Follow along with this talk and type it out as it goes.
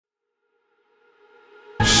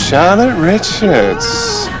Charlotte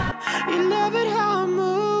Richards. You love it how I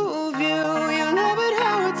move you. You love it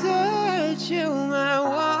how I touch you, my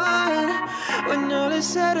one. When all is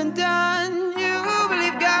said and done, you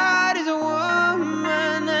believe God is a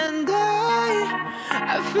woman, and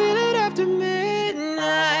I feel it after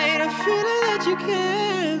midnight. I feel it that you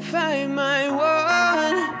can't find my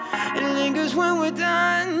one. It lingers when we're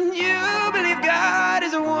done. You believe God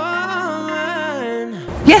is a woman.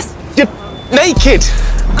 Yes. You're naked.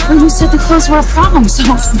 You said the clothes were a problem, so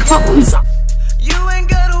problems. You ain't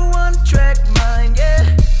got a one-track mind, yeah.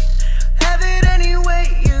 Have it any way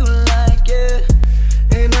you like it.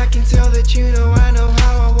 And I can tell that you know I know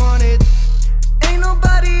how I want it. Ain't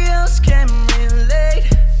nobody else can relate.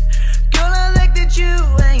 Girl, I like that you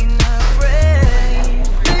ain't afraid.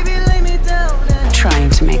 Baby, lay me down and Trying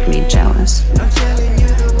to make me jealous. I'm telling you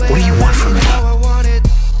the way What do you want from me? how I want it.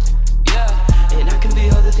 Yeah, and I can be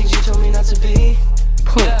all the things you told me not to be.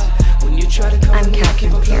 When you try to come I'm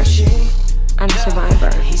Katherine Pierce. I'm a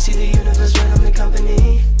survivor. He see the universe when I'm in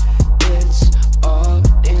company. It's all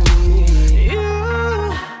in me.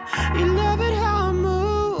 You love it how I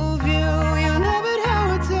move you. You love it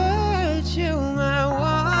how I touch you, my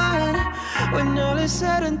one. When all is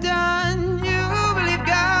said and done, you believe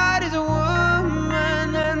God is a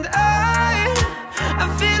woman, and I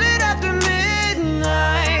feel it after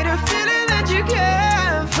midnight. I feel it that you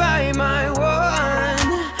can't find my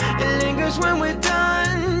one. It lingers when we're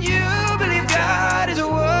done. You believe God is a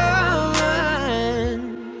woman.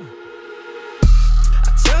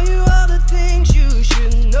 I tell you all the things you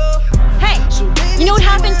should know. Hey, you know what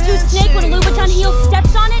happens to a snake when a Louboutin heel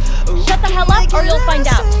steps on it? Shut the hell up or you'll find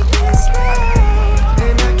out.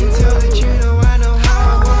 And I can tell that you know I know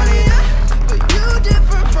how I want it. But you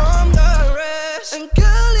different from the rest. And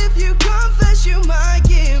girl, if you confess, you might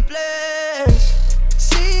get blessed.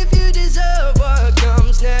 See if you deserve what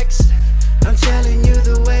comes next. I'm telling you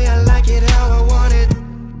the way I like it, how I want it.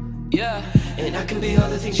 Yeah, and I can be all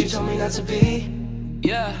the things you told me not to be.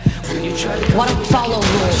 Yeah, when you try to Want to follow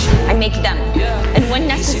rules, I make them. And when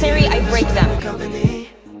necessary, I break them.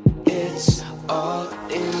 It's all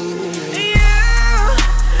in me.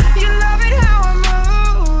 You love it how I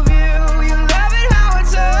move you. You love it how I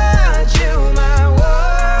touch you, my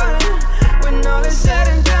one. When all is said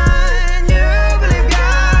and done, you believe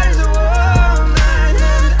God is a woman,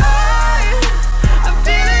 and I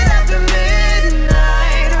feel it after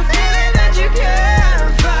midnight. I feel it that you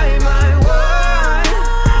can't find my one.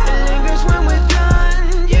 It lingers when we're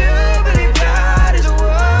done. You believe God is a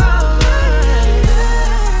woman.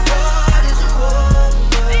 God is a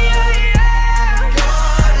woman. Yeah, yeah.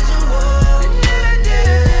 God is a woman.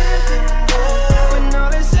 When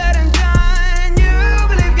all is said and done, you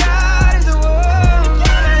believe God is a woman.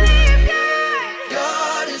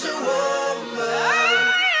 God is a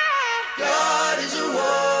woman. God is a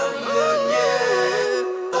woman,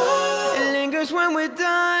 yeah. It lingers when we're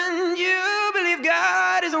done. You